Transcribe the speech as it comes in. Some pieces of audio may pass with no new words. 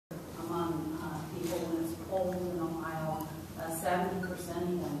polls in Ohio, 70%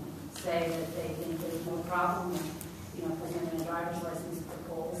 even say that they think there's no problem with, presenting a driver's license at the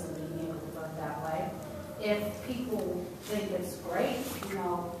polls and being able to vote that way. If people think it's great,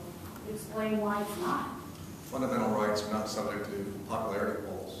 explain why it's not. Fundamental rights are not subject to popularity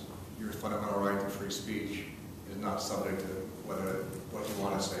polls. Your fundamental right to free speech is not subject to whether what you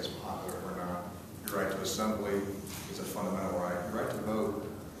want to say is popular or not. Your right to assembly is a fundamental right. Your right to vote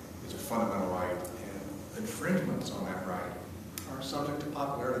is a fundamental right, and infringements on that right are subject to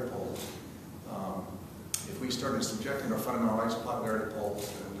popularity polls. If we started subjecting our fundamental rights to popularity polls,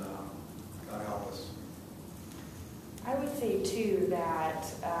 then God help us. I would say, too, that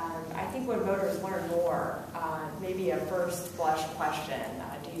I think when voters learn more, maybe a first blush question,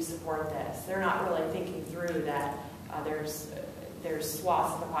 do you support this? They're not really thinking through that there's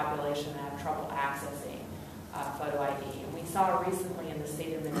swaths of the population that have trouble accessing photo ID. And we saw recently in the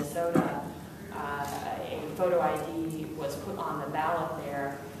state of Minnesota, a photo ID was put on the ballot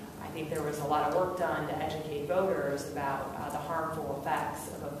there. I think there was a lot of work done to educate voters about the harmful effects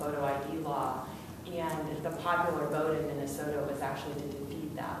of a photo ID law. And the popular vote in Minnesota was actually to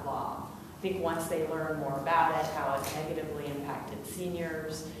defeat that law. I think once they learn more about it, how it negatively impacted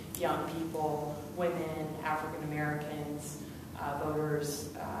seniors, young people, women, African Americans, voters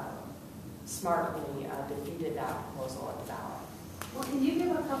smartly defeated that proposal at the ballot. Well, can you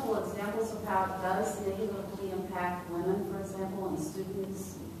give a couple examples of how it does negatively impact women, for example, and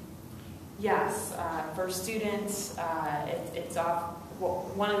students? Yes, for students, it's off.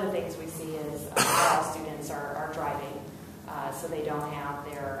 Well, one of the things we see is all students are driving, so they don't have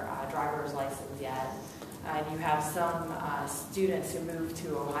their driver's license yet. You have some students who move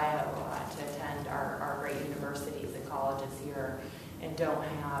to Ohio to attend our great universities and colleges here and don't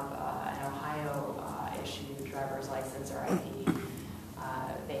have an Ohio-issued driver's license or ID.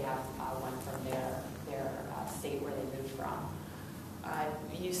 They have one from their state where they moved from.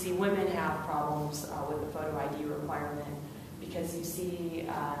 You see women have problems with the photo ID requirement because you see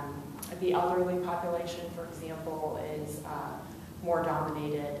the elderly population, for example, is more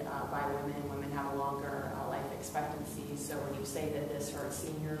dominated by women. Women have a longer life expectancy, so when you say that this hurts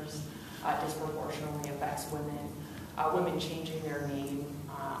seniors, disproportionately affects women. Women changing their name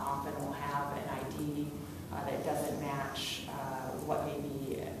often will have an ID that doesn't match what may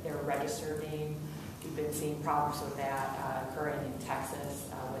be their registered name. We've been seeing problems with that occurring in Texas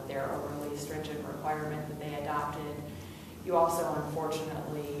with their overly stringent requirement that they adopted. You also,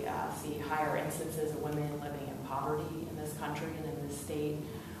 unfortunately, see higher instances of women living in poverty in this country and in this state.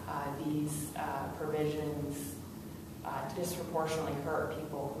 These provisions disproportionately hurt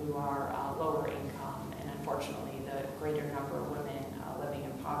people who are lower income, and unfortunately, the greater number of women living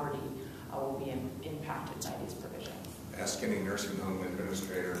in poverty will be impacted by these provisions. Ask any nursing home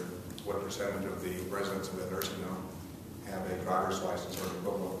administrator what percentage of the residents of the nursing home have a driver's license or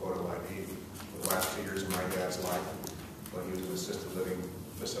equivalent photo ID. The last 2 years of my dad's life, when he was in an assisted living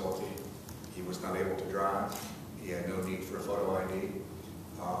facility, he was not able to drive. He had no need for a photo ID.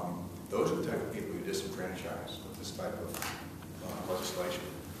 Those are the type of people who disenfranchise with this type of legislation.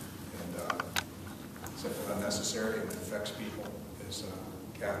 And it's unnecessary and it affects people, as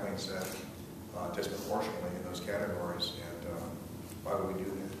Kathleen said, disproportionately in those categories. And why would we do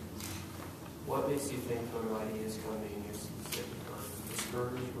that? What makes you think photo ID is coming? Is it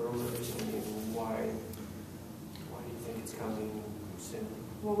discouraged voters? I mean, why do you think it's coming soon?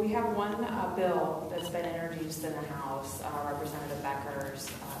 Well, we have one bill that's been introduced in the House, Representative Becker's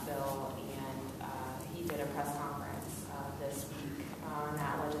bill, and he did a press conference this week on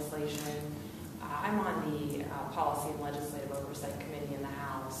that legislation. I'm on the Policy and Legislative Oversight Committee in the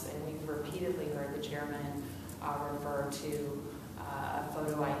House, and we've repeatedly heard the chairman refer to a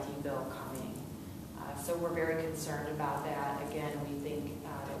photo ID bill coming. So we're very concerned about that. Again, we think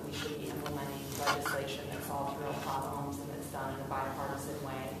that we should be implementing legislation that solves real problems and that's done in a bipartisan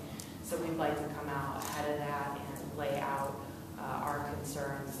way. So we'd like to come out ahead of that and lay out our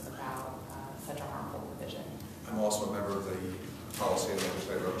concerns about such a harmful provision. I'm also a member of the Policy and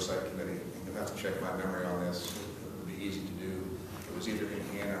Legislative Oversight Committee. You'll have to check my memory on this. It would be easy to do. It was either in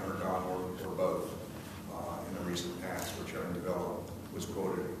Hannah or Don or both in the recent past, where Chairman DeVello was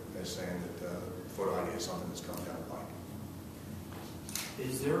quoted as saying that photo ID is something that's coming down the pike.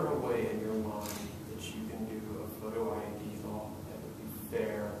 Is there a way in your mind that you can do